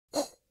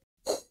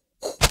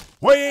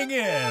weighing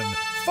in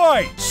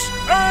Fights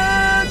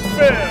and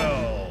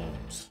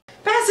Films.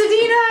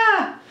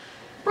 Pasadena!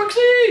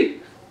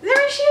 Brooksie!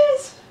 There she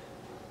is!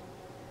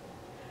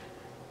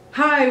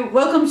 Hi,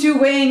 welcome to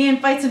Weighing In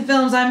Fights and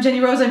Films. I'm Jenny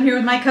Rose. I'm here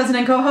with my cousin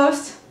and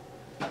co-host.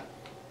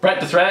 Brett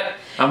the Threat.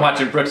 I'm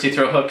watching Brooksie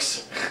throw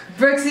hooks.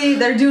 Brooksie,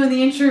 they're doing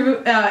the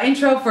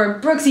intro for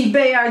Brooksie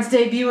Bayard's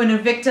debut in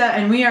Invicta,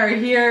 and we are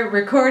here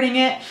recording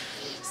it,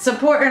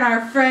 supporting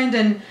our friend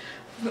and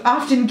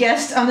often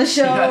guest on the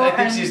show. Yeah, I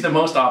think she's the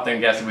most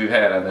often guest we've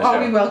had on the show.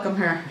 Oh, we welcome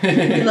her.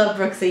 We love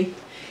Brooksie.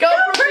 Go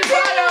Brooksie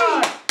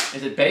Bayard!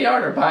 Is it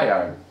Bayard or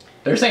Bayard?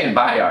 They're saying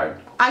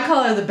Bayard. I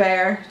call her the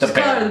bear. The Just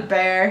bear. call her the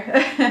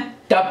bear.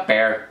 The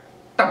bear.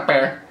 The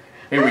bear.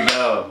 Here we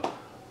go.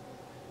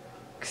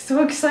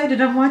 So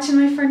excited. I'm watching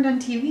my friend on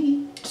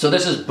TV. So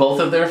this is both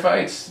of their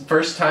fights?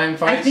 First time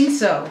fights? I think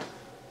so.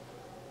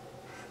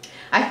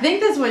 I think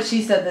that's what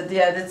she said. That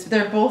yeah, it's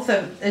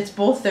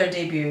both their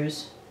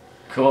debuts.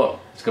 Cool.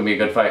 It's gonna be a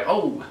good fight.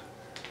 Oh.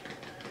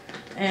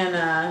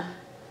 And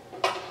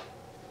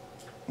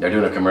they're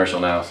doing a commercial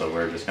now, so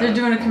we're just. They're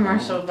doing a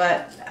commercial,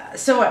 but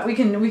so what? We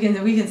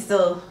can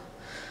still.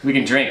 We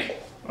can drink.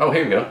 Oh,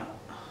 here we go.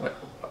 What?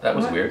 That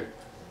was weird.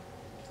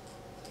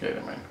 Okay,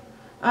 never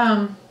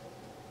mind.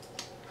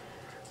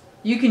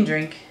 You can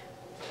drink.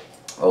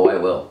 Oh, I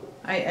will.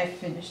 I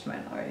finished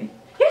mine already.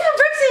 Yeah,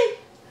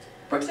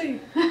 Brooksie. Brooksie.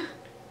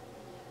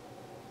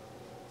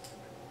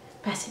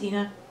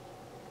 Pasadena.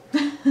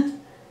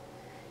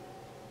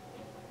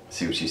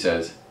 See what she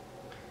says.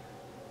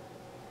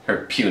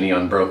 Her puny,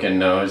 unbroken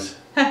nose.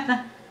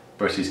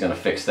 Brooksie's gonna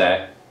fix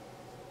that.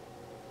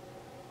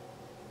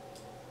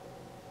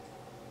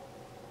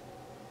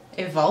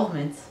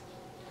 Involvement.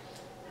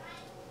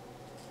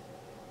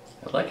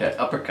 I like that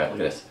uppercut. Look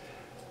at this.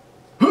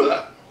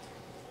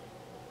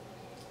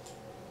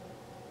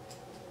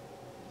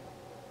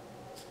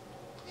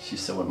 She's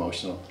so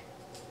emotional.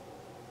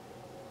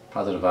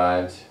 Positive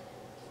vibes.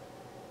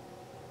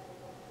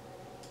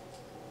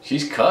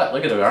 She's cut.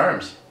 Look at her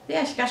arms.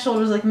 Yeah, she got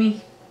shoulders like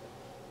me.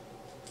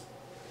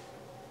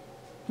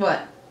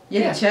 What?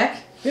 You had to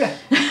check? Yeah.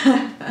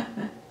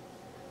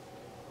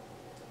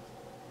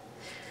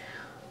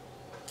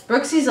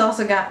 Brooksie's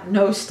also got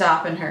no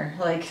stopping her.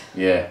 Like.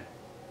 Yeah.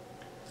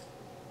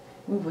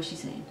 Ooh, what's she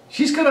saying?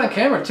 She's good on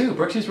camera too.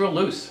 Brooksie's real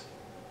loose.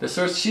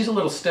 She's a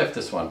little stiff,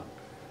 this one.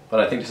 But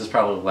I think this is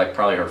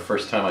probably her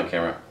first time on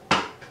camera.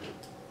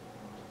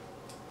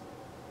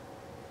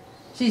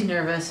 She's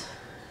nervous.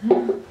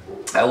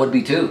 I would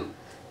be too.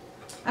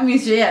 I mean,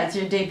 it's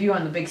your debut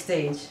on the big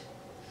stage.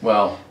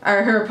 Well,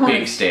 or her opponent.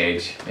 big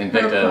stage.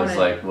 Invicta was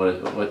like,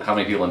 what? How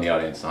many people in the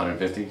audience?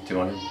 150?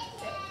 200?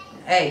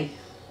 Hey.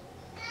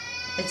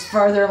 It's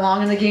farther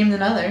along in the game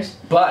than others.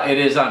 But it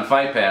is on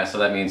Fight Pass, so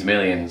that means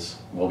millions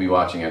will be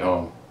watching at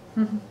home.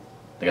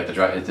 They got the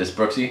drive. Is this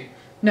Brooksie?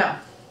 No.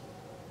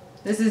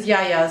 This is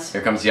Yaya's.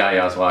 Here comes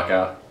Yaya's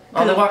walkout.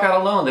 Oh, they walk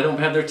out alone. They don't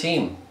have their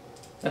team.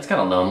 That's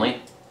kind of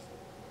lonely.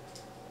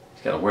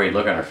 She's got a worried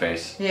look on her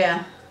face.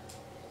 Yeah.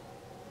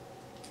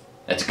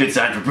 That's a good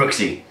sign for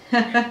Brooksie.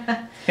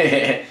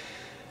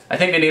 I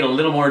think they need a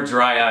little more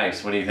dry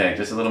ice. What do you think?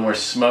 Just a little more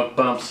smoke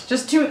bumps?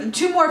 Just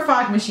two more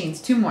fog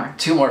machines. Two more.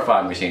 Two more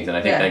fog machines, and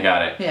I think they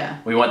got it. Yeah.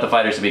 We want the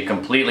fighters to be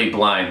completely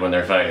blind when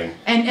they're fighting.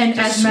 And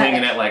just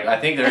swinging it like, I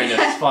think they're in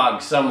this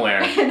fog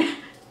somewhere.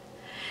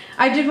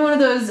 I did one of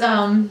those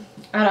at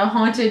a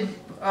haunted,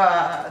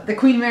 the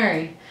Queen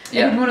Mary. I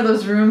did one of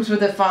those rooms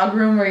with a fog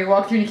room where you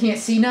walk through and you can't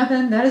see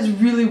nothing. That is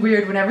really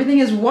weird when everything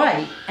is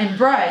white and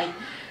bright,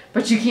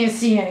 but you can't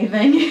see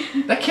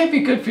anything. That can't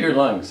be good for your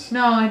lungs.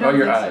 No, I don't or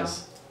your think eyes.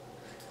 so.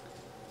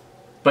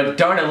 But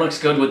darn, it looks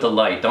good with the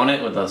light, don't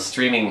it? With the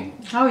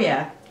streaming. Oh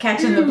yeah,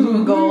 catching the blue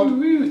and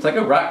gold. It's like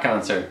a rock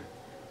concert.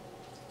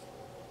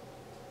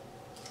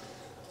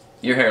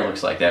 Your hair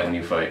looks like that when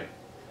you fight.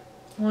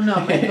 Well,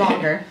 no, but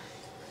longer.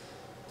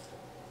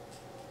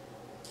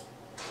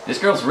 This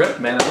girl's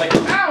ripped, man. It's like,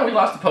 ow, we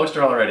lost the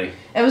poster already.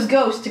 It was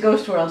Ghost to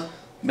Ghost World.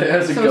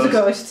 There's a so ghost. It's a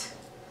ghost.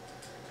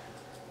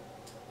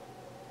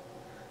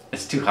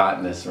 It's too hot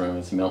in this room.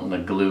 It's melting the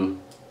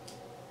glue.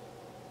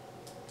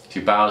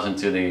 She bows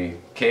into the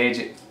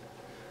cage.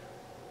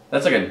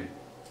 That's like a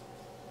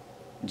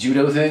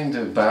judo thing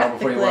to bow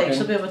before you walk in.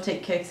 She'll be able to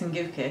take kicks and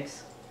give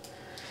kicks.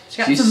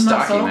 She's some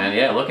stocky, muscle. man.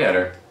 Yeah, look at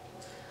her.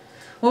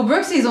 Well,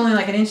 Brooksie's only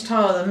like an inch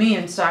taller than me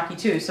and stocky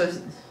too, so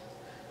this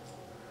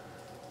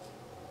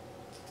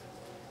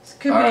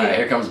could be. All right,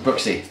 here comes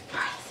Brooksie.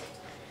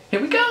 Here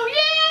we go!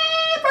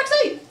 Yeah,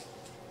 Brooksie!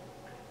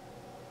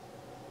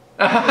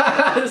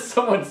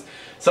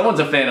 Someone's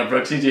a fan of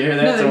Brooksie. Did you hear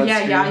that? No,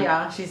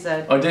 yeah, she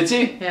said. Oh, did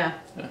she? Yeah.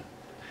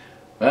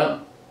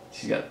 Well,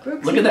 she's got.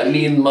 Brooksie. Look at that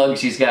mean mug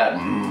she's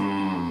got.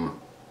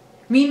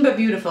 Mean but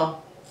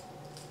beautiful.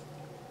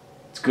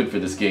 It's good for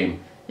this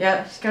game.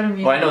 Yeah, she's got a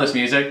mean. Oh, I know this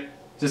music.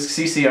 Is this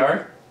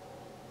CCR?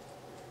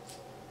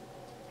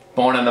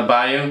 Born on the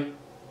Bayou?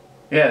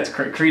 Yeah, it's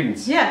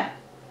Credence. Yeah.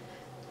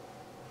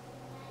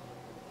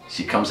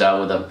 She comes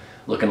out with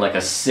looking like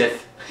a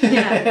Sith.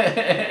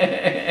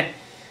 Yeah.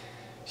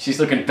 She's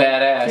looking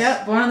badass.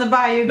 Yep, born on the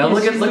bayou. Now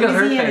look at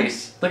her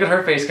face. Look at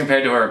her face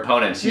compared to her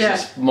opponent. She's Yeah.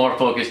 just more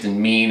focused and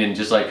mean and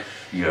just like,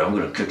 yeah, I'm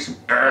gonna kick some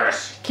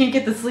ass. Can't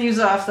get the sleeves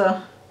off though.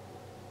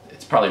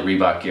 It's probably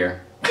Reebok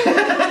gear.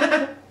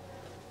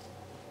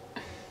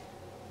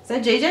 Is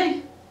that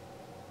JJ?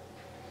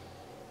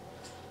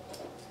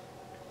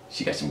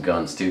 She got some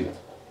guns too.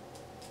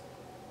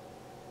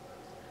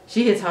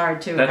 She hits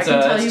hard too. That's I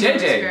can tell you JJ.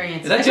 from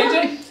experience. Is that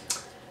JJ?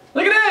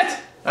 Look at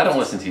that! I don't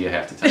listen to you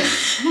half the time.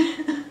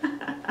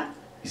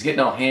 He's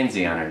getting all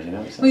handsy on her, you know?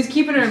 Well, he's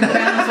keeping her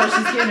balance while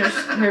she's getting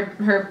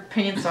her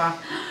pants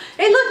off.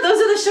 Hey, look, those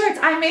are the shorts.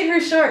 I made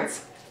her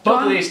shorts.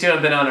 Both of these two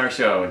have been on our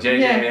show, JJ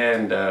Yeah.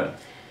 and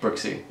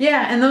Brooksie.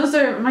 Yeah, and those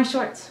are my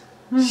shorts.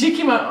 She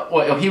came out.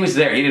 Well, he was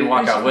there. He didn't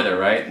walk out with her,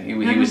 right? He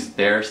was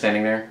there,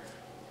 standing there.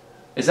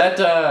 Is that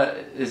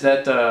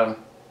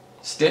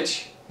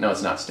Stitch? No,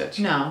 it's not Stitch.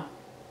 No.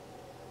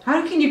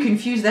 How can you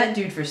confuse that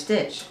dude for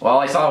Stitch? Well, all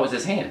I saw was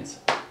his hands.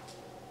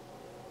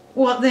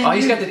 Well, then. Oh,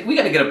 we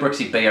got to get a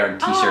Brooksie Bayard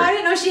T-shirt. Oh, I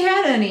didn't know she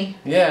had any.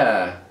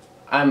 Yeah,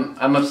 I'm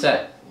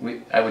upset.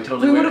 I would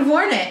totally. We would have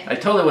worn it. I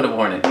totally would have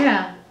worn it.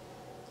 Yeah.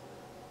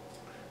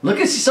 Look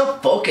at she's so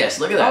focused.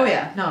 Look at that. Oh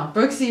yeah, no,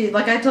 Brooksie.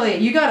 Like I tell you,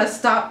 you gotta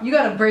stop. You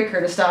gotta break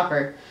her to stop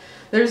her.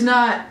 There's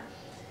not.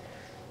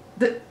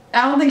 I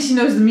don't think she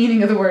knows the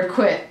meaning of the word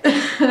quit.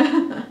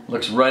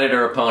 Looks right at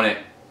her opponent.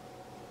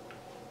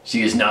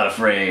 She is not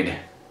afraid.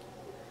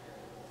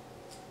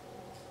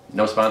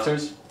 No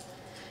sponsors?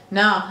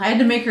 No, I had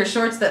to make her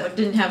shorts that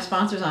didn't have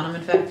sponsors on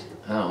them. In fact.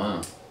 Oh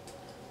wow.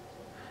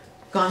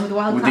 Gone with the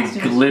Wild with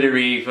costumes. the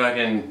glittery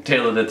fucking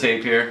tail of the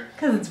tape here.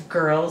 Because it's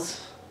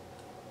girls.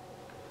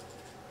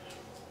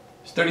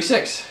 It's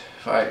 36.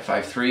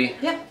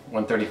 5'3". Yep.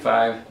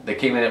 135. They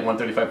came in at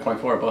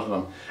 135.4, both of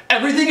them.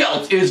 Everything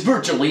else is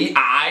virtually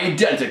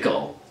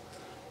identical.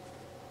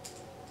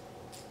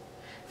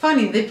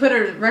 Funny, they put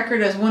her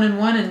record as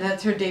 1-1 and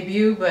that's her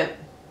debut, but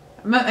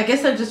I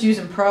guess they're just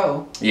using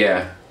pro.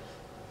 Yeah.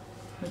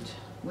 Which,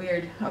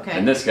 weird. Okay.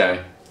 And this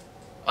guy.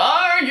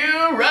 Are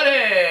you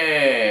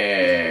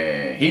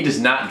ready? He does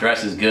not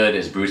dress as good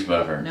as Bruce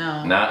Buffer.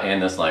 No. Not in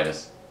the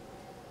slightest.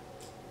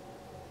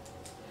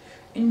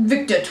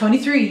 Invicta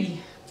 23.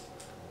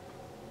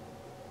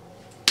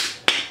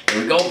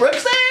 Here we go,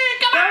 Brooksie!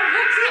 Come on!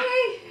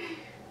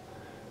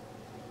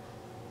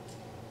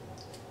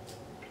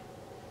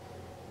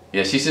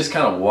 Yeah, she's just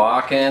kind of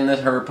walking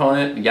her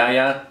opponent,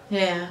 Yaya.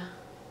 Yeah.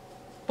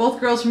 Both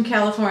girls from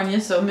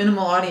California, so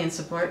minimal audience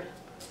support.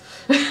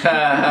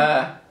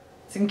 Yeah,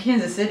 It's in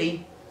Kansas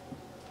City.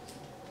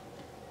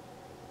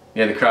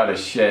 the crowd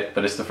is shit,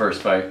 but it's the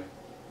first fight.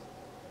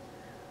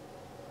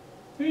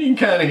 You can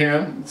kind of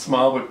hear him.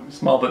 Small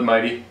but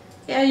mighty.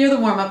 Yeah, you're the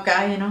warm-up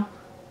guy, you know.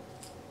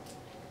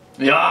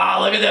 Yeah,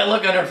 look at that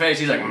look on her face.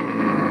 She's like,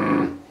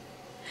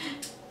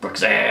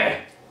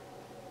 Brooksie.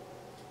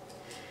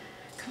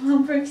 Come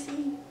on,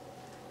 Brooksie.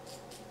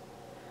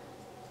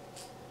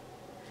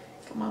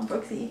 Come on,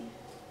 Brooksie.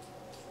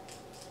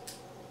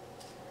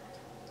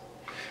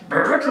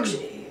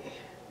 Brooksie.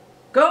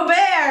 Go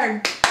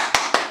Bayard!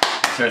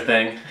 That's her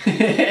thing.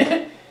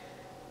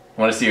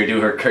 Want to see her do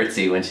her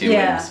curtsy when she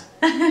wins.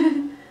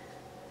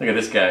 Look at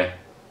this guy.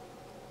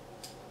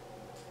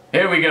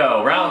 Here we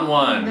go, round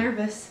one. I'm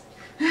nervous.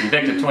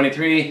 Invicta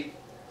 23.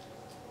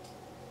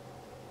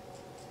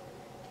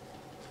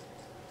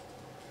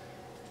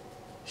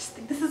 Just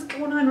think this is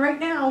going on right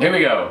now. Here we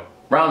go.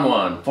 Round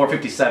one.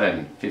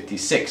 457,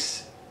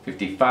 56,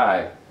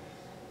 55.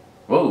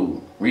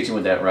 Whoa, reaching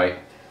with that right.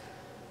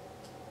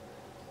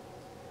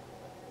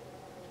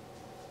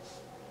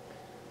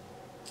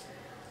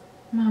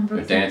 Come on, They're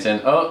Brooksie. dancing.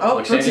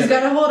 Oh, Brooksy's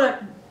got to hold it.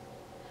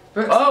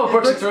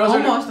 Brooksy throws her.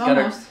 Almost, Got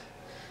her almost.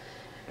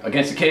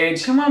 against the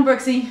cage. Come on,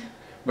 Brooksie.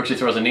 Brooksy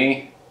throws a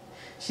knee.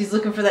 She's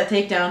looking for that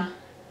takedown.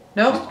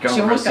 Nope, She's going she for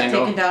a almost got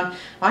single. taken down.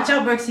 Watch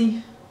out,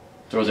 Brooksie.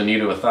 Throws a knee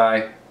to a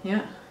thigh.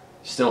 Yeah.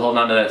 Still holding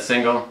on to that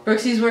single.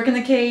 Brooksie's working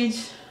the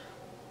cage.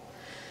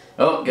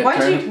 Oh, get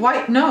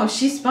turned. No,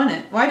 she spun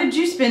it. Why did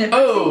you spin it, Brookssie?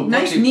 Oh,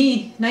 nice Brooksy-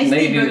 knee. Nice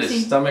knee, to the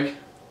Brookssie. stomach.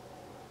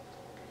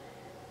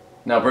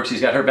 Now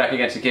Brooksy's got her back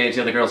against the cage.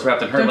 The other girl's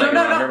wrapped in her leg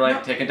around her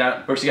leg, taken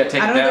down. Brooksy got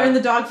taken I don't down. know, they're in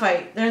the dog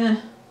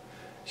fight.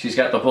 She's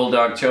got the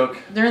bulldog choke.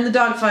 They're in the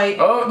dog fight.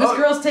 Oh, this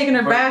girl's taking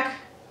her back.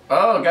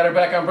 Oh, got her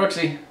back on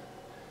Brooksy.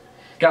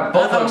 Got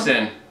both hooks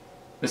in.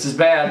 This is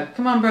bad.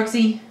 Come on,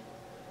 Brooksie.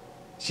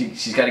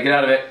 She's got to get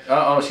out of it.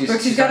 She's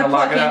Brooksy's got to gotta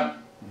lock pluck it up.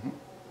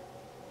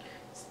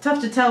 It's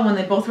tough to tell when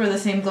they both wear the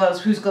same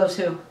gloves. Whose gloves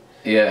who?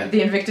 Yeah. The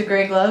Invicta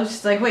gray gloves.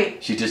 It's like,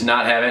 wait. She does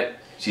not have it.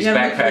 She's Yeah,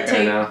 look at the backpacking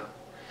tape. now.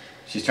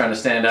 She's trying to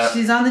stand up.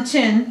 She's on the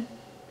chin.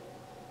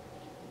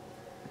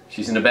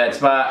 She's in a bad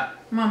spot.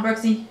 Come on,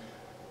 Brooksie.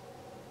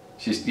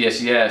 She's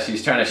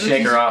trying to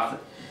shake her off,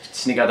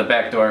 sneak out the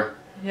back door.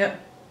 Yep.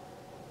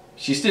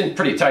 She's sitting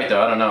pretty tight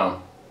though. I don't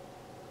know.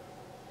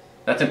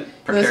 That's a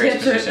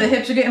precarious position. The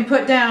hips are getting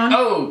put down.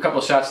 Oh, a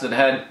couple shots to the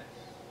head.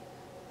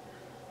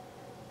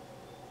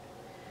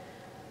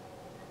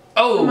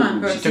 Oh, Come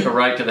on, Brooksie. she took a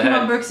right to the head.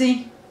 Come on,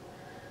 Brooksie.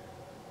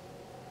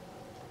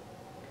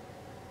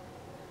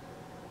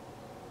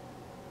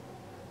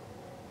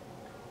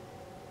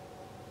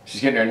 She's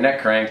getting her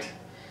neck cranked.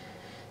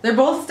 They're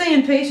both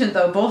staying patient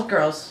though, both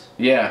girls.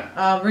 Yeah.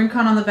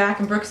 Rincón on the back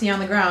and Brooksie on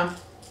the ground.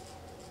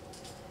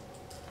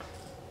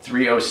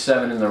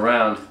 3:07 in the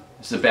round.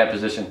 This is a bad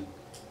position.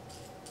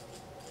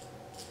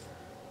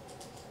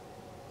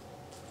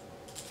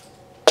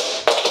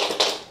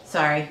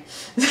 Sorry.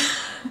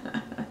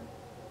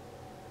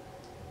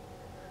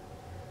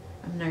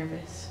 I'm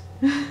nervous.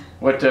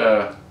 What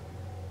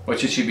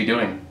should she be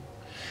doing?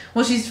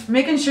 Well, she's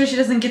making sure she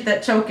doesn't get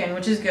that choke in,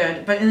 which is good.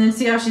 And then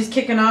see how she's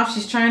kicking off?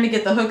 She's trying to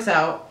get the hooks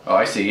out. Oh,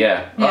 I see,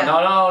 yeah. Yeah.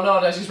 Oh,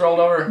 no, she's rolled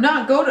over.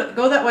 No,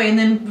 go that way and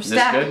then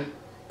stack. This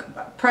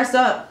good? Press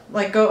up.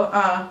 Like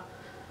go,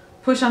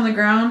 push on the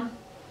ground.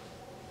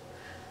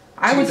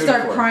 I would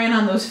start 234. prying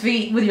on those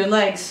feet with your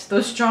legs.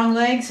 Those strong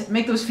legs.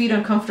 Make those feet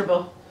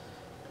uncomfortable.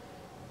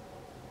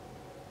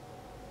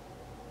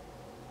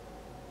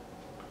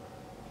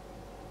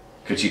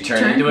 Could she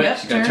turn into it? Yep,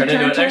 She's going to turn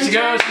into it. There she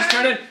goes. She's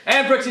turning.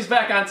 And Brooksie's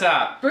back on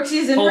top.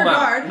 Brooksie's in Full her mount.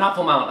 guard. Not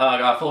full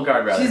mount. Full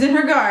guard, rather. She's in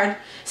her guard.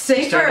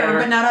 Stay She's turning firm, over.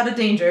 but not out of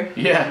danger.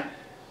 Yeah.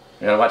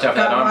 You gotta watch out for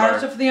that arm Watch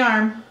bar. out for the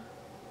arm.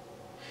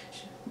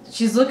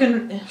 She's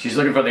looking. She's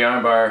looking for the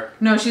arm bar.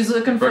 No, she's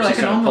looking for Brooksie's like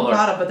an trying to pull her.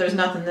 omoplata, but there's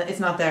nothing. It's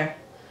not there.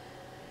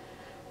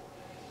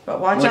 But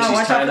watch When out! she's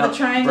Watch out tied for up, the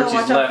triangle. Brooksie's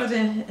Watch out left. for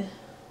the.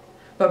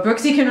 But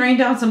Brooksie can rain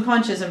down some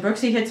punches, and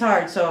Brooksie hits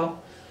hard. So.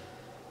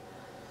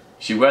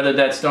 She weathered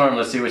that storm.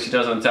 Let's see what she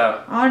does on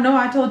top. Oh no!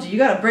 I told you, you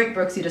gotta break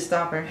Brooksie to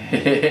stop her.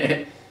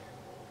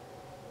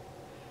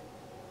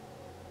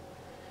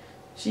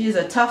 She is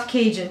a tough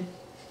Cajun.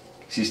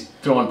 She's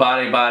throwing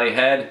body,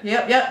 head.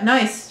 Yep,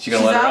 nice. She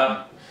gonna let her out.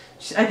 up?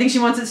 I think she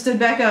wants it stood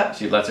back up.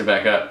 She lets her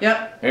back up.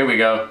 Yep. Here we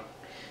go.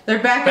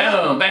 They're back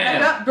up. Bam,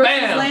 Back up. bam,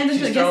 Brooksie's bam. landing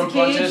She's against throwing the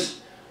cage.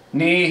 punches.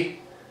 Knee,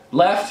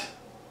 left.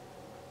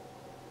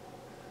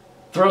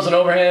 Throws an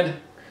overhand.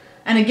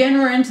 And again,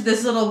 we're into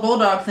this little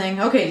bulldog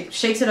thing. Okay,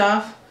 shakes it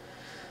off.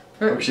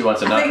 She wants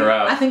to knock her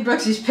out. I think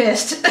Brooksie's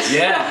pissed.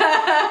 Yeah.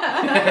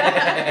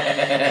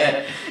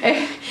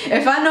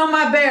 if I know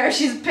my bear,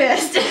 she's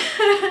pissed.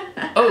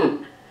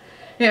 Oh.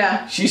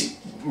 Yeah. She's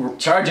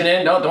charging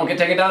in. No, don't get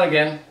taken down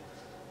again.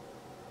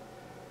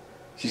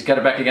 She's got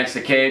her back against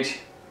the cage.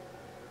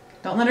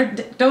 Don't let her.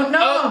 Don't.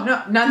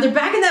 No. No. They're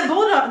back in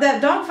that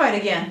dog fight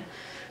again.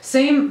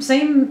 Same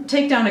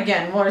takedown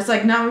again. Where it's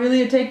like not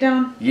really a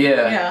takedown. Yeah.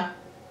 Yeah.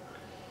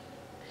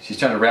 She's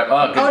trying to wrap.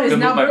 Oh, good, is good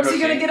now move by Brooksie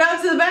gonna get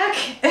out to the back?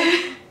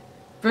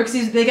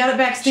 They got it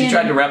back standing. She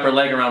tried to wrap her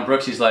leg around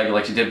Brooksie's leg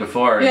like she did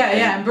before. Yeah,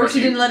 and Brooksie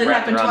didn't let it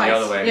wrapped happen around twice. The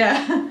other way.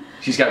 Yeah.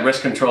 She's got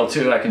wrist control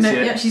too. I can see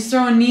it. Yeah, she's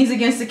throwing knees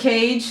against the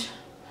cage.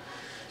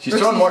 She's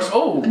throwing more.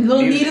 Oh, a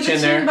little knee to the chin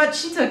chin, there. but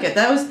she took it.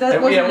 That wasn't Yeah,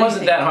 it wasn't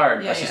anything. that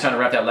hard. Yeah, She's yeah. trying to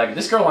wrap that leg.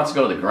 This girl wants to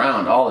go to the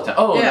ground all the time.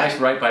 Oh, Yeah. nice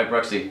right by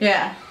Brooksie.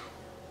 Yeah.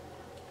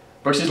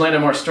 Brooksie's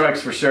landing more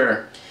strikes for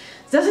sure.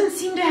 Doesn't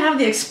seem to have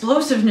the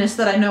explosiveness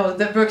that I know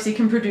that Brooksie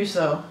can produce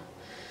though.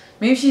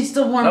 Maybe she's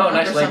still warming up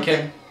nice or leg something.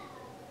 kick.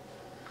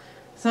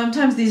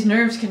 Sometimes these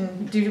nerves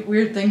can do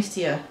weird things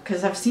to you,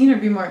 because I've seen her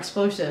be more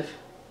explosive.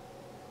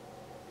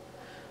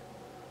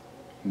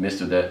 Missed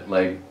with that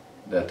leg,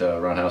 that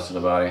roundhouse to the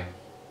body.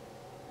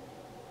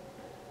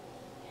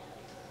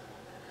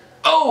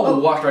 Oh,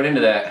 walked right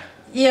into that.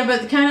 Yeah,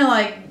 but kind of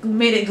like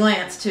made it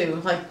glance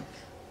too. Like,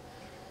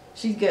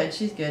 she's good.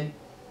 She's good.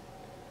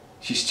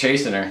 She's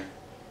chasing her.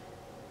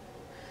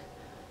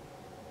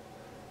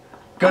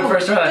 Good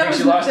first round. I think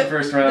she lost the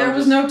first round. There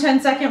was no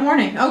 10-second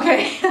warning.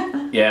 Okay.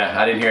 Yeah,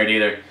 I didn't hear it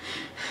either.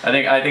 I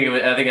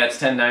think that's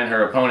 10-9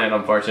 her opponent,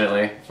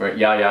 unfortunately, for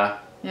Yaya.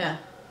 Yeah.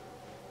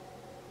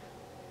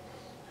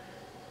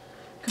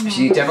 Come on.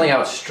 She definitely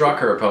outstruck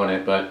her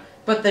opponent, but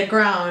But the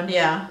ground,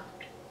 yeah.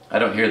 I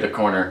don't hear the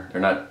corner.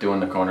 They're not doing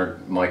the corner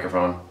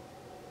microphone.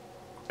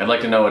 I'd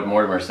like to know what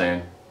Mortimer's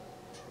saying.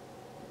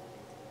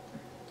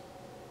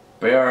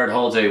 Bayard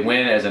holds a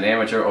win as an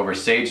amateur over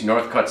Sage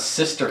Northcutt's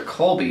sister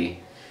Colby.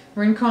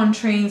 Rincón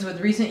trains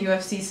with recent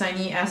UFC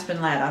signee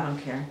Aspen Ladd. I don't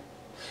care.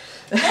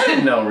 I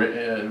didn't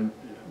know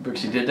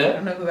Brooksie did that. I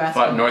don't know who Aspen.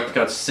 Fought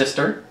Northcutt's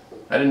sister.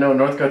 I didn't know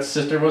Northcutt's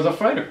sister was a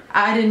fighter.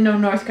 I didn't know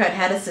Northcutt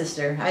had a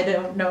sister. I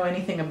don't know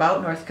anything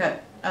about Northcutt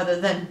other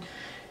than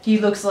he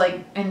looks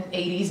like an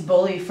 80s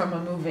bully from a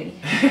movie.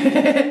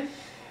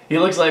 He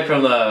looks like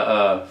from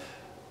the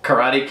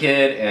Karate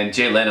Kid and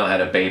Jay Leno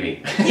had a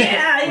baby.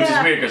 Yeah, Which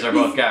is weird because they're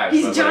both guys.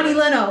 He's but Johnny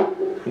whatever.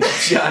 Leno.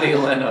 He's Johnny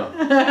Leno.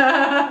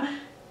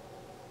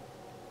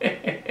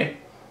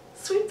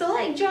 Sweep the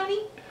leg,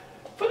 Johnny.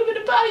 Put him in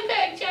a body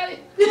bag, Johnny.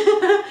 Put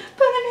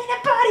him in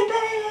a body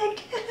bag.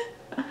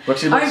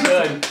 Brooksie looks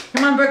good.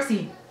 Come on,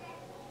 Brooksie.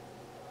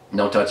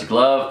 No touch of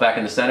glove. Back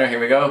in the center. Here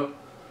we go.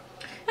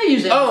 I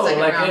usually have the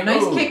second like round. it.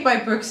 Nice Ooh. kick by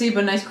Brooksie,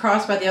 but nice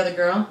cross by the other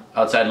girl.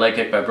 Outside leg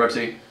kick by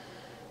Brooksie.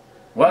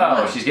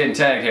 Wow, she's getting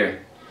tagged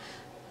here.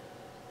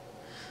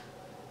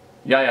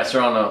 Yaya's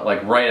throwing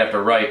like right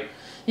after right.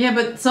 Yeah,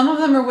 but some of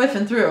them are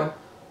whiffing through.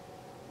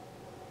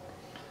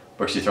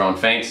 Brooksie throwing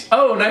feints.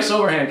 Oh, nice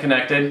overhand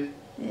connected.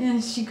 Yeah,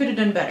 she could have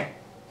done better.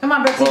 Come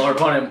on, Brooksie. Well, her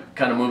opponent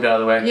kind of moved out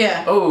of the way.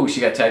 Yeah. Oh,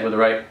 she got tagged with the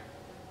right.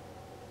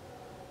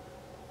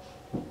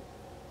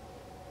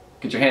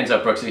 Get your hands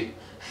up, Brooksie.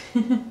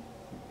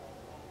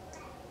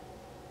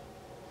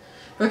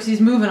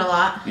 Brooksie's moving a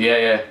lot. Yeah,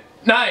 yeah.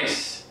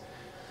 Nice!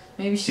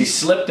 Maybe she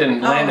slipped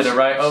and landed a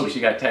right. Oh, she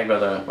got tagged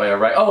by a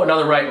right. Oh,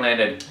 another right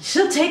landed.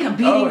 She'll take a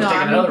beating though.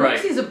 I mean, right.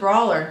 Brooksie's a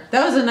brawler.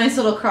 That was a nice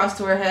little cross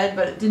to her head,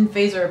 but it didn't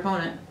phase her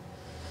opponent.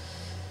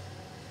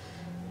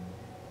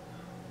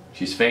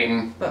 She's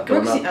fainting. But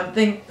Brooksie, I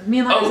think, me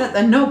and like I said,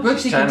 I know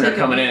Brooksie can take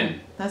coming in.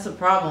 That's a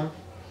problem.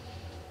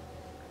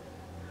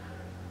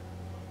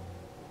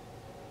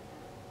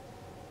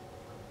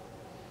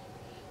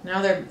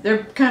 Now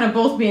they're kind of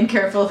both being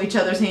careful of each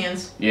other's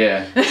hands.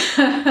 Yeah.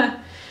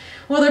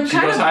 Well, they're she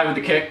kind goes of high with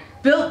the kick.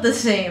 Built the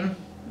same.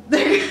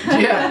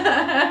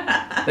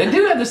 Yeah. They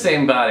do have the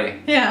same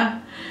body.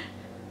 Yeah.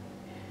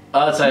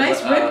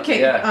 Nice rib kick.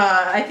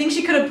 Yeah. I think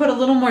she could have put a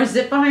little more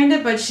zip behind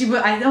it, but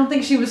I don't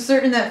think she was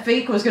certain that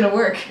fake was going to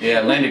work. Yeah,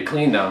 it landed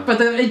clean though. But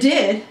it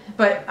did.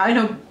 But I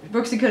know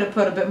Brooksie could have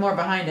put a bit more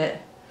behind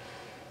it.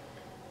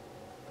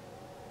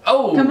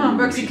 Oh! Come on,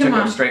 Brooksie, come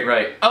on. Her straight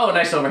right. Oh,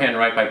 nice overhand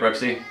right by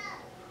Brooksie.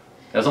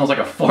 That was almost like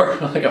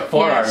a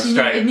forearm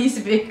strike. It needs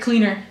to be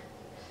cleaner.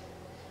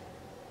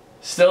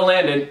 Still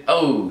landed.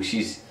 Oh,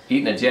 she's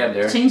eating a jab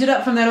there. Change it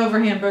up from that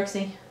overhand,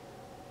 Brooksie.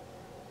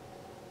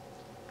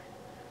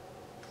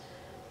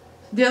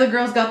 The other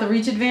girl's got the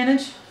reach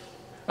advantage.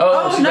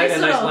 Oh, she nice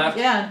landed a nice left.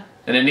 Yeah.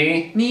 And a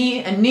knee.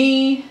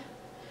 Knee.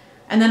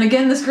 And then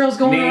again, this girl's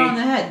going around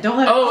the head. Don't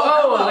let her.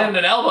 Oh, landed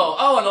an elbow.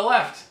 Oh, on the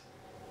left.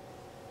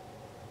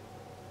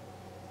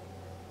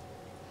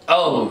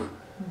 Oh.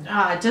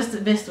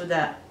 Just missed with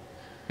that.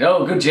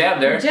 No, good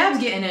jab there. The jab's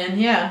getting in,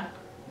 yeah.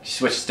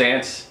 Switch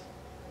stance.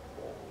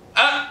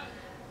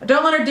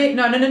 Don't let her dig.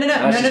 No.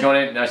 Now she's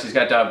going in. Now she's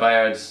got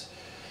Bayard's.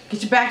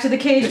 Get you back to the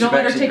cage. Don't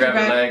let her take your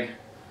back. Her leg.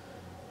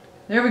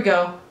 There we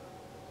go.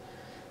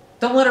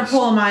 Don't let her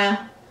pull a Maya.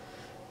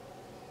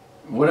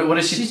 What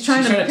is she? She's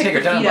trying to take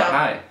her down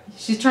high.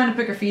 She's trying to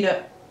pick her feet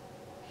up.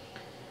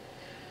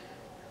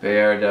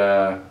 Bayard.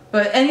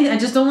 But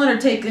just don't let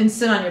her take and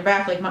sit on your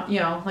back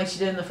like she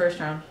did in the first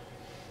round.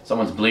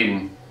 Someone's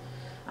bleeding.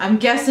 I'm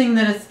guessing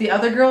that it's the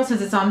other girl since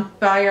it's on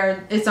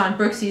Bayard. It's on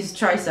Brooksie's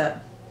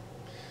tricep.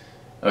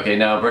 Okay,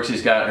 now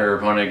Brooksie's got her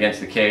opponent against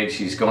the cage.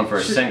 She's going for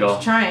a single.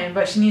 She's trying,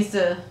 but she needs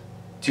to.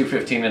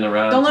 2:15 in the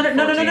round. Don't let her.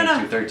 No.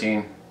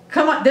 2:13.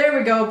 Come on, there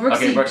we go. Brooksie,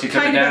 okay, Brooksie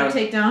took it down. Got a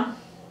takedown.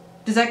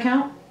 Does that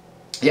count?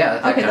 Yeah,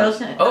 that counts.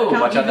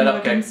 Watch out that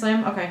up kick.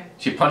 Slam? Okay.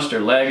 She punched her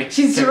leg.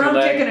 She's Jerome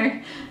kicking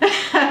her.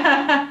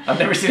 I've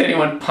never seen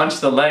anyone punch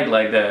the leg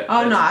like that.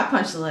 Oh no, I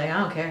punch the leg. I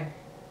don't care.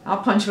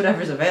 I'll punch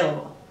whatever's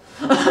available.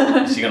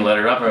 Is she gonna let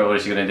her up, or what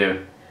is she gonna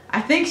do? I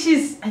think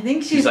she's like,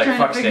 trying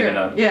fuck to figure standing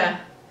up. Yeah.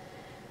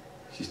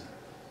 She's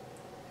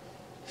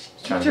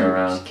trying to go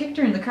around. She kicked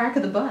her in the crack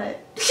of the butt.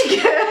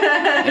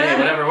 Hey,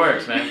 whatever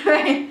works, man.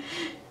 Right.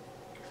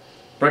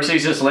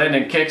 Brooksie's just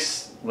landing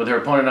kicks with her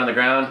opponent on the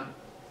ground.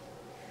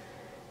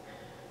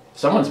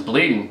 Someone's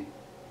bleeding.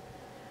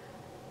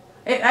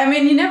 I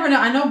mean, you never know.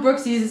 I know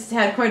Brooksie's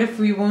had quite a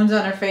few wounds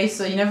on her face,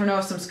 so you never know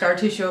if some scar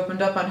tissue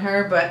opened up on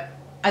her. But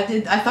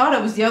I thought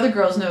it was the other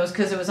girl's nose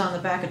because it was on the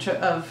back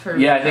of her.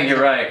 Yeah, I think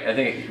you're right. I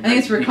think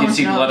it's Rincon's you can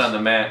see nose. blood on the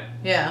mat.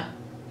 Yeah.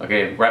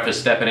 Okay, ref is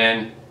stepping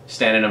in,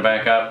 standing her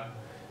back up.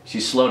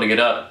 She's slow to get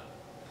up.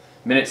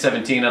 Minute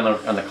 17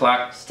 on the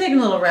clock. She's taking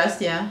a little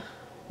rest. Yeah.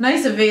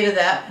 Nice evade of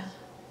that.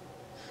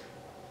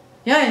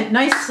 Yeah,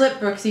 nice slip,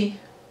 Brooksie.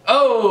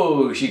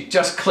 Oh, she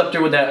just clipped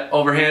her with that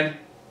overhand.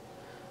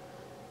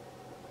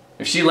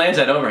 If she lands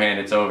that overhand,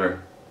 it's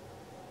over.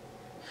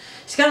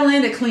 She's got to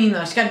land it clean,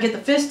 though. She's got to get the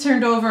fist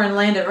turned over and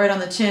land it right on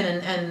the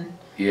chin and...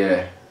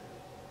 Yeah.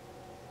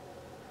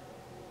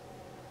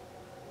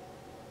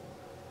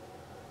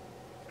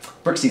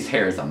 Brooksie's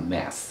hair is a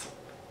mess.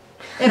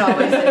 It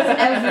always is.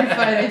 Every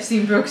fight I've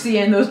seen Brooksie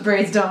in, those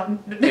braids don't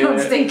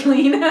stay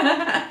clean.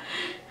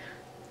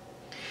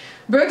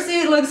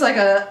 Brooksie looks like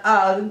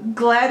a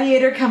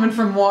gladiator coming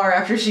from war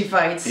after she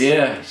fights.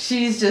 Yeah.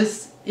 She's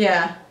just,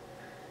 yeah.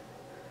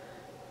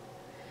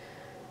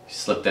 She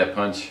slipped that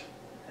punch.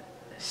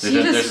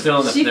 They're still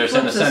in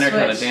the center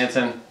kind of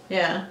dancing.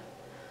 Yeah.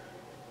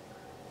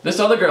 This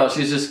other girl,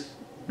 she's just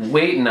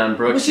waiting on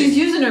Brooksie. Well, she's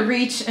using her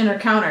reach and her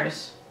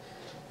counters,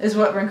 is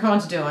what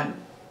Rincon's doing.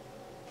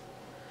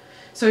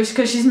 So,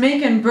 because she's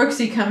making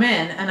Brooksie come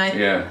in, and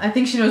I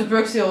think she knows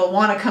Brooksie will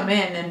want to come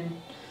in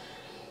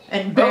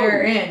and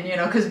bear in, you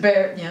know, because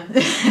but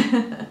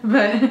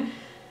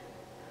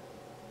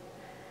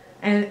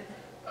and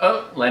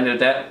landed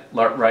that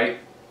right.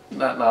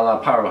 Not a lot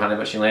of power behind it,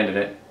 but she landed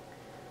it.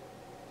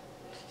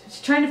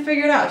 She's trying to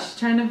figure it out. She's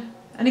trying to,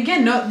 and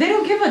again, no, they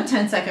don't give a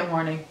 10-second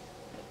warning.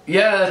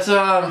 Yeah, that's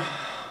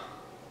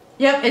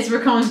Yep, it's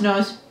Rincon's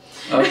nose.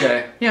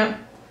 Okay. Yep.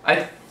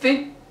 I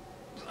think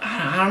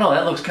I don't know.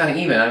 That looks kind of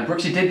even.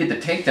 Brooksie did get the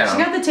takedown. She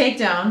got the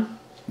takedown.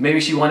 Maybe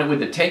she won it with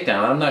the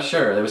takedown. I'm not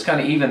sure. It was kind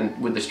of even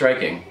with the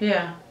striking.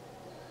 Yeah.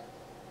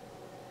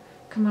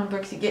 Come on,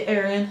 Brooksie, get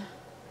air in.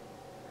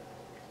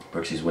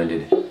 Brooksie's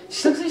winded.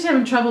 She looks like she's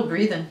having trouble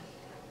breathing.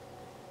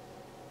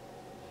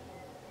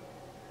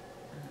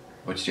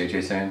 What's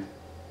JJ saying?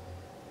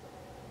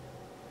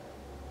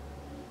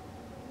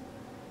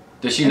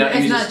 Does she not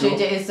it's use not a stool?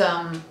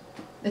 JJ.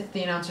 It's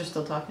the announcer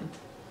still talking.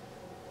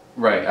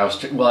 Right.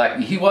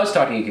 He was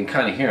talking. You can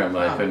kind of hear him,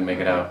 but I couldn't make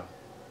it out.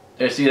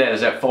 There, see that?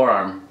 Is that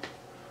forearm?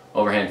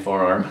 Overhand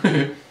forearm.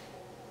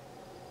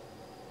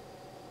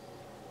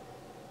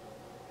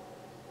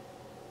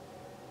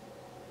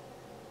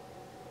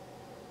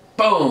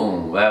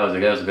 Boom! That was a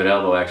good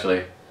elbow,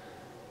 actually.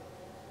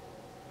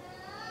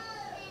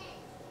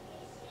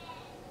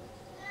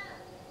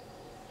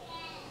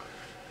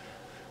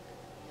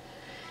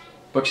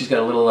 Brooksie's got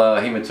a little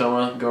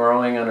hematoma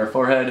growing on her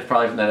forehead,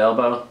 probably from that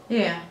elbow.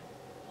 Yeah.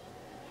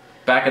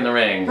 Back in the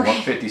ring,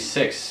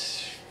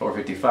 156,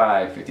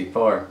 455,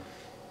 54.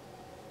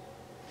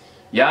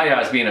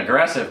 Yaya's being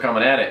aggressive,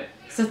 coming at it.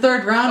 It's the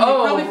third round. They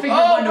probably figured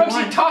 1 to 1.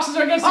 Brooksy tosses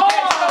her against the cage.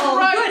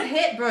 Oh, good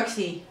hit,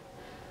 Brooksie.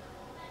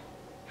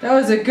 That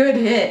was a good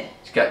hit.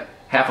 She's got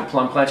half a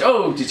plum clench.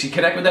 Oh, did she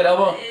connect with that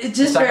elbow?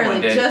 Just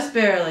barely, just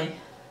barely.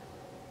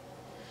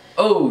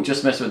 Oh,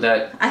 just missed with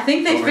that. I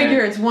think they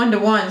figure it's 1 to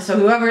 1, so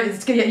whoever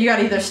it's gonna, you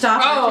gotta either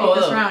stop or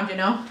take this round, you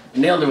know?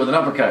 Nailed her with an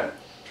uppercut.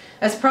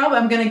 That's probably,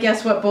 I'm gonna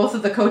guess, what both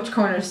of the coach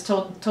corners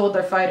told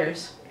their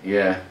fighters.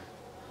 Yeah.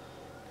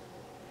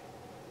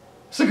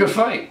 It's a good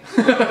fight.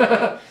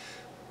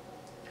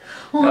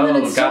 Well, and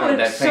then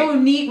it's so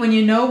neat when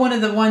you know one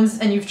of the ones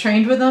and you've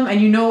trained with them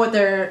and you know what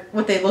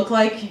they look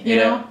like, you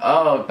know?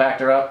 Oh, backed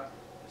her up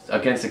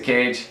against the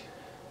cage.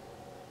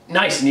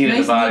 Nice knee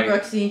to the body.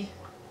 Nice knee, Brooksie.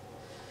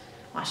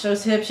 Watch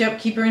those hips. Yep,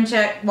 keep her in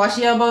check. Watch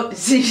the elbow.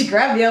 See, she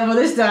grabbed the elbow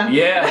this time.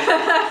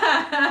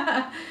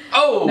 Yeah.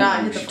 Oh, nah,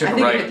 I think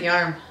it hit the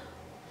arm.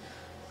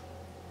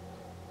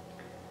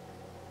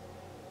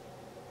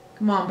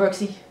 Come on,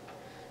 Brooksie.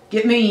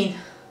 Get mean.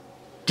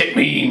 Get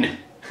mean.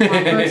 Come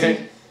on,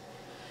 Brooksie.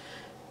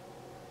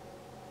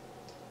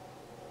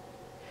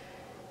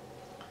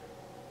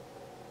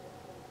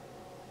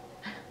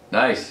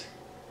 Nice.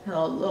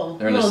 Little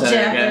jab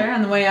there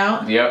on the way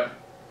out. Yep.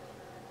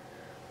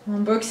 Come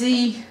on,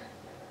 Brooksie.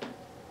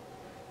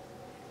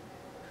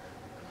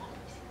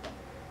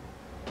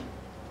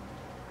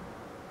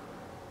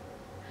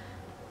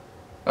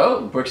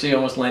 Oh, Brooksie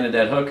almost landed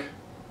that hook.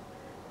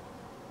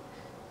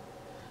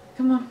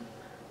 Come on.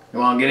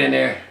 Come on, get in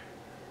there.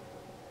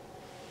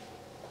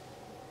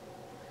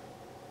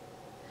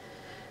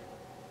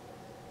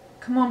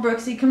 Come on,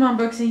 Brooksie. Come on,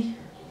 Brooksie.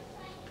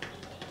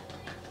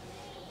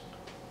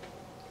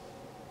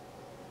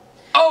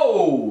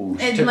 Oh!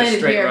 It took landed a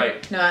straight here.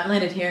 right. No, it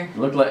landed here. It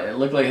looked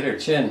like it hit her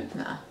chin.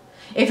 No.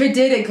 If it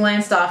did, it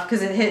glanced off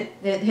because it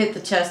hit the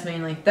chest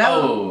mainly.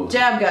 That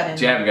jab got in.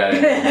 Jab got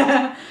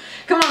in.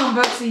 Come on,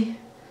 Brooksie.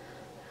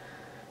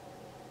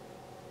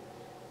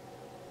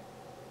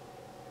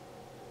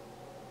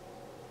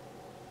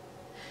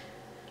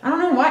 I don't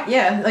know why.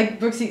 Yeah, like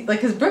Brooksie,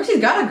 because Brooksie's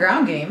got a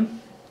ground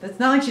game. It's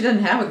not like she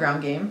doesn't have a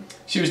ground game.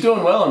 She was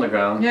doing well on the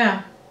ground.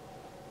 Yeah.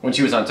 When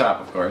she was on top,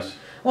 of course.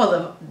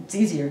 Well, it's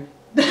easier.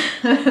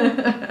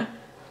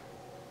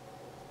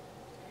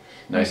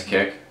 Nice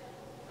kick.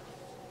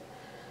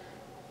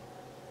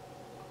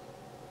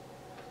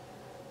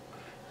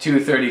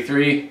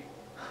 $233.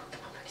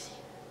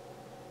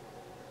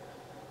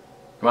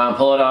 Come on,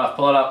 pull it off,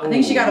 pull it off. I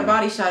think she got a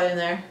body shot in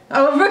there.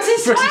 Oh,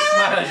 Brooksie's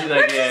smiling! She's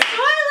like, Brooksie's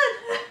smiling!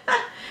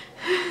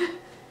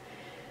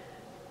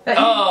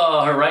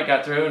 Oh, her right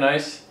got through,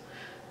 nice.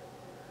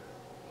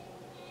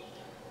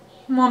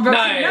 Come on,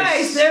 Brooksie,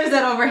 nice! There's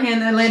that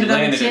overhand that landed on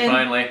the chin. She landed it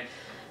finally.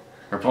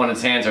 Her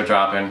opponent's hands are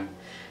dropping.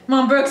 Come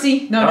on,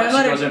 Brooksie. No, don't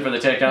let her. She goes in for the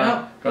takedown.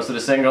 Nope. Goes to the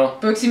single.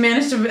 Brookssie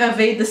managed to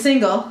evade the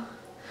single.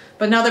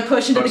 But now they're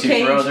pushing to the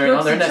cage. Throws her.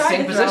 Oh, they're in that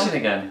same position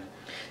again.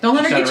 Don't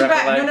let her get your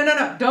back.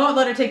 No. Don't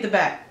let her take the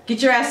back.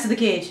 Get your ass to the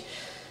cage.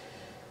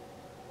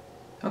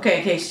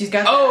 Okay, she's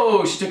got that.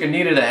 Oh, she took a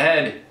knee to the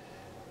head.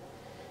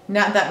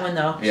 Not that one,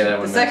 though. Yeah, that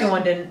one. The second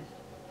one didn't.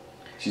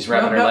 She's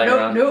wrapping her leg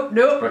around.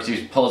 Nope.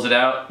 Brooksy pulls it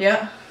out.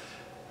 Yeah.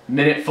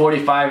 Minute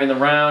 45 in the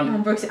round. Come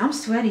on, Brooksy. I'm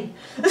sweaty.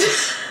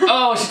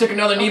 Oh, she took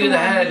another knee to the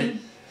head.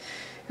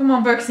 Come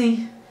on,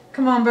 Brooksy.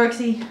 Come on,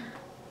 Brooksy.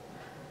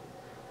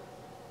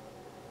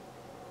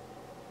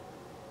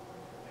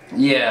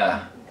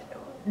 Yeah.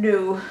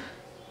 No.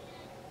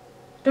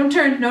 Don't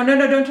turn. No,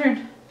 don't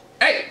turn.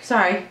 Hey!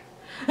 Sorry.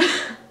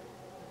 Come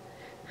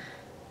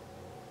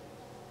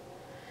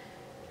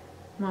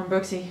on,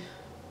 Brooksy.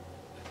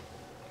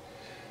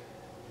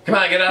 Come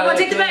on, get out of there.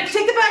 Take the back.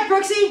 Take the back,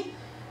 Brooksy.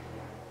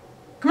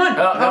 Come on.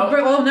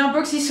 Oh, now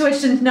Brooksy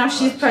switched and now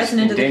she's pressing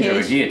into the cage. Danger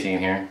of a guillotine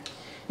here.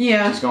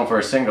 Yeah. She's going for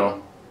a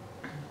single.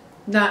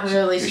 Not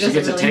really. If she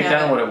gets a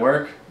takedown, would it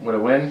work? Would it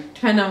win?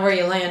 Depending on where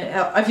you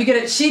land. If you get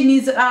it, she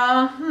needs. This.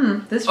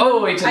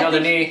 Oh, it's another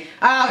knee.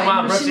 Come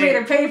on, Brooksy. She made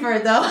her pay for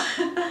it though.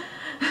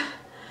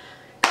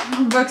 Come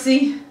on,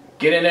 Brooksy.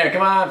 Get in there.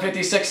 Come on,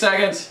 56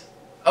 seconds.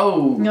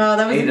 Oh. No,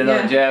 that was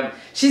another jab.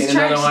 She's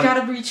trying. She's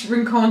got to reach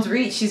Rincon's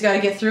reach. She's got to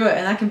get through it,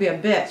 and that can be a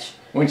bitch.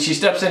 When she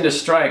steps into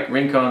strike,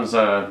 Rincon's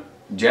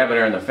jabbing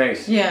her in the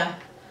face. Yeah.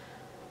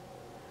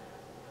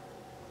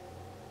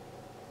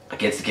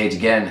 Gets the cage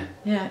again.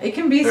 Yeah, it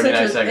can be 39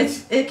 such a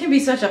seconds. it can be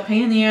such a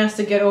pain in the ass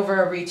to get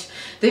over a reach.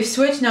 They've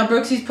switched now.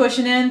 Brooksie's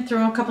pushing in,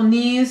 throwing a couple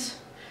knees.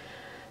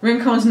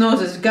 Rincon's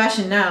nose is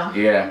gushing now.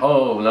 Yeah.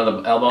 Oh,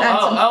 another elbow. And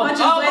some punches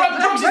landed.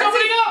 Brooksie's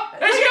opening up.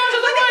 There she goes to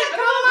the right.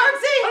 Come on,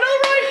 Brooksie.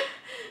 Another right.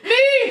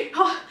 Knee.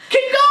 Oh,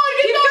 Keep going.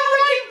 keep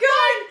going.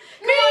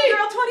 Come on,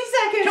 girl. 20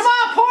 seconds. Come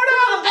on, pour it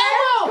out. Bear.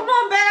 Elbow. Come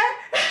on, Bear.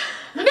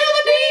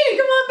 Another knee.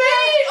 Come on,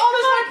 Bear. Oh,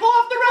 this might pull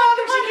off the round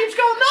if she keeps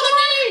going. Another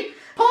knee.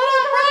 Pull it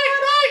off the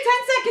right.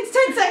 10 seconds.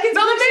 10 seconds.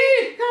 Another Brooksie.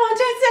 knee. Come on,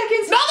 10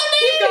 seconds. Another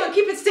knee. Keep going.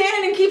 Keep it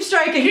standing and keep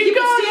striking. Keep Keep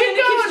going, it standing keep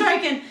and keep going.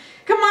 striking.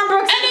 Come on,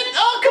 Brooksie. And then,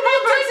 oh, come on,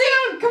 Brooksie.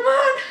 Come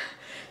on.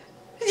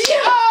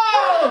 Yeah.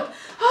 Oh!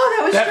 Oh,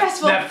 that was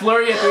stressful. That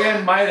flurry at the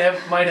end might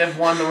have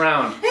won the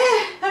round.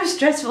 That was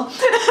stressful.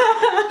 She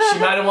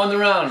might have won the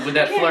round with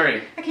that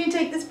flurry. I can't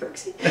take this,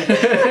 Brooksie.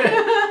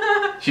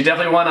 She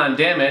definitely won on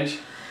damage.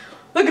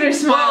 Look at her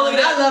smile. Oh, look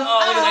at that.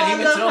 I Look at that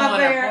hematoma on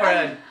her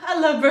forehead. I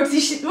love Brooksie.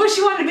 She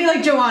wanted to be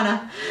like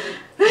Joanna.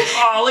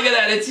 Oh, look at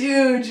that. It's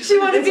huge. She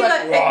wanted to be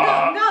like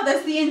wow. no,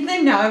 that's the in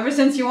thing now. Ever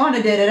since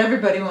Joanna did it,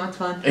 everybody wants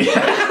one.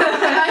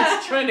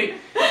 It's trending.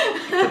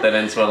 Put that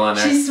end swell on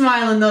there. She's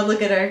smiling though.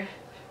 Look at her.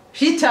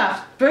 She's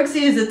tough.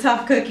 Brooksie is a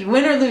tough cookie.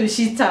 Win or lose,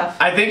 she's tough.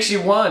 I think she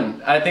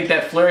won. I think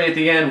that flurry at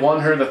the end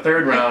won her the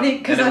third round.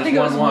 Because I think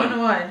it was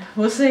 1-1.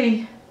 We'll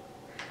see.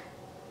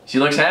 She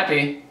looks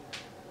happy.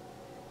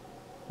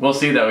 We'll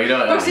see though.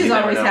 Brooksie's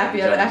always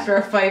happy after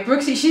a fight.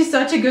 Brooksie, she's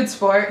such a good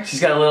sport. She's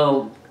got a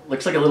little,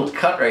 looks like a little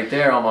cut right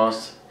there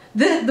almost.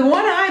 The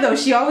one eye though,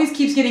 she always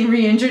keeps getting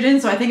re-injured in,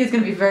 so I think it's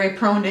going to be very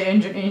prone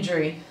to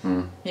injury.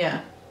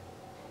 Yeah.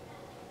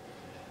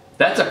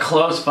 That's a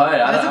close fight.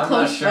 I'm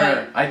not sure.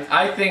 Fight.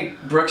 I think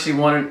Brooksie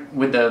won it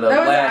with the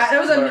last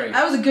flurry.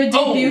 That was a good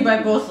debut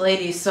by both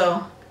ladies.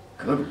 So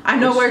good. I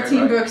know we're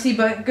Team right. Brooksie,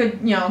 but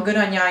good, good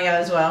on Yaya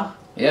as well.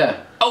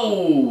 Yeah.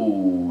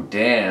 Oh,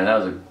 damn! That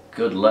was a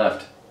good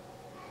left.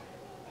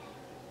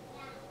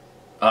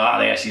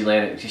 Ah, yeah, she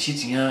landed.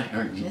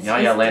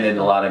 Yaya landed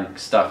a lot of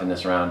stuff in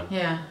this round.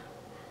 Yeah.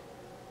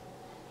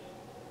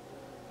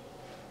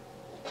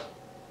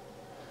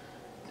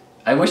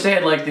 I wish they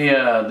had like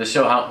the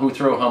show who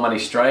threw how many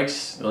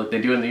strikes like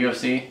they do in the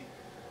UFC.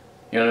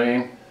 You know what I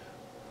mean?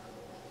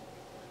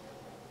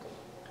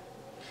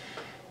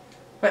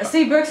 But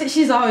see, Brooksie,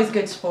 she's always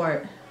good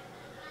sport.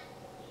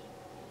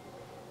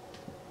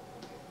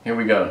 Here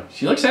we go.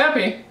 She looks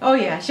happy. Oh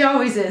yeah, she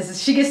always is. If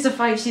she gets to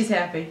fight, she's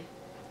happy.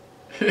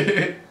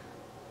 30-27,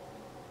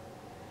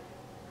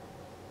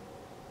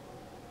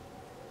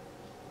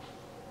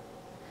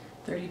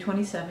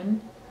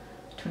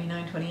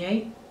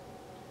 29-28.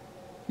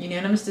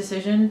 Unanimous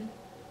decision.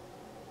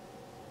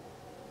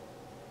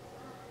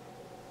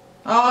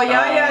 Oh,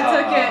 Yaya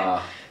took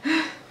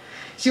it.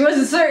 She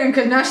wasn't certain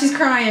because now she's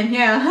crying.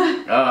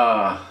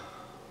 Yeah.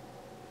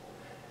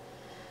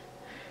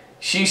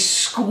 She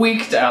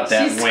squeaked out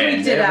that she win.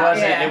 Squeaked it out.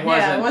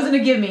 It wasn't a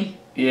gimme.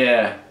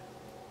 Yeah.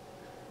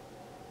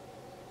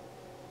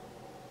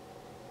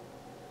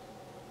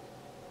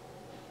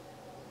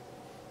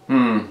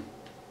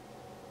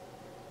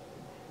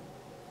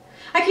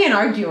 I can't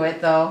argue it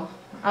though.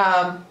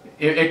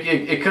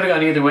 It could have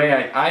gone either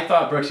way. I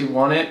thought Brooksie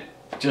won it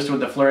just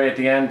with the flurry at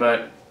the end,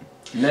 but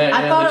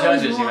I thought the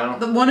judges, it was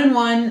the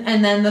 1-1,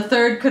 and then the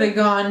third could have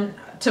gone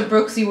to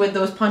Brooksie with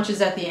those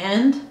punches at the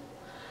end.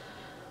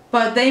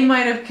 But they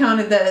might have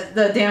counted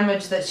the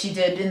damage that she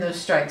did in those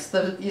strikes.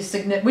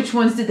 Which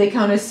ones did they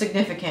count as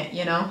significant?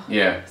 You know.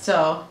 Yeah.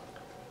 So.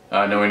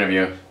 No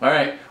interview. All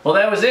right. Well,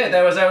 that was it.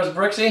 That was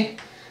Brooksie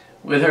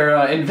with her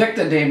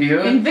Invicta debut.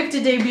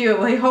 Invicta debut.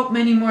 We hope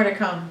many more to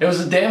come. It was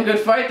a damn good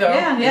fight, though.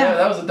 Yeah.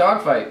 That was a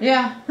dog fight.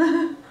 Yeah.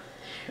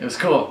 It was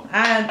cool.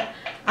 I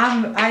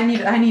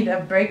need a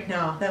break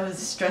now. That was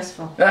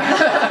stressful.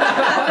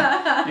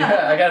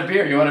 Yeah, I got a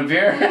beer. You want a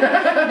beer?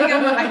 I think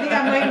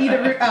I might need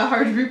a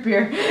hard root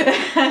beer.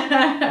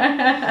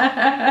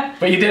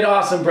 But you did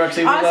awesome, Brooksie.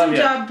 We love Awesome you.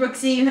 job,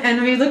 Brooksie,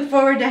 and we look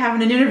forward to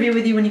having an interview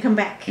with you when you come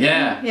back.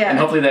 Yeah. And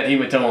hopefully that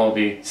hematoma will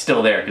be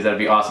still there because that'd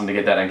be awesome to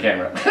get that on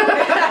camera.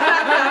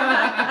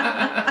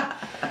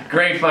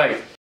 Great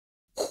fight.